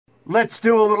Let's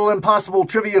do a little impossible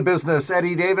trivia business.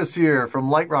 Eddie Davis here from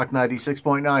Lite Rock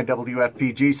 96.9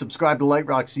 WFPG. Subscribe to Lite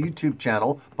Rock's YouTube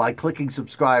channel by clicking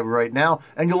subscribe right now,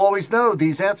 and you'll always know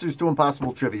these answers to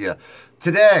impossible trivia.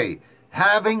 Today,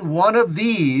 having one of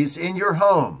these in your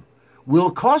home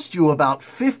will cost you about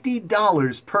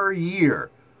 $50 per year.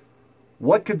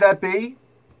 What could that be?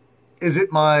 Is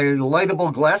it my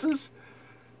lightable glasses?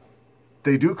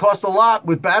 They do cost a lot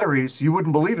with batteries. You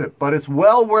wouldn't believe it, but it's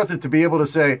well worth it to be able to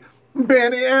say,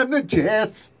 Benny and the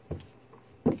Jets.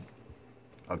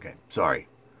 Okay, sorry.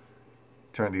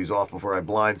 Turn these off before I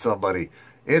blind somebody.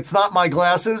 It's not my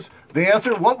glasses. The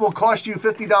answer, what will cost you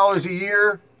 $50 a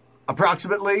year,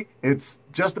 approximately? It's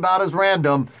just about as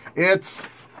random. It's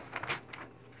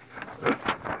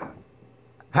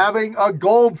having a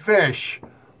goldfish.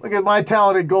 Look at my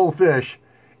talented goldfish.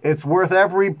 It's worth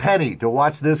every penny to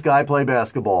watch this guy play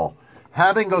basketball.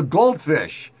 Having a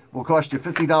goldfish will cost you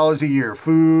 $50 a year.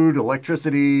 Food,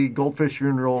 electricity, goldfish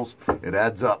funerals. It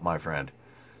adds up, my friend.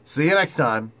 See you next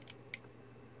time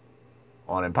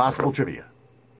on Impossible Trivia.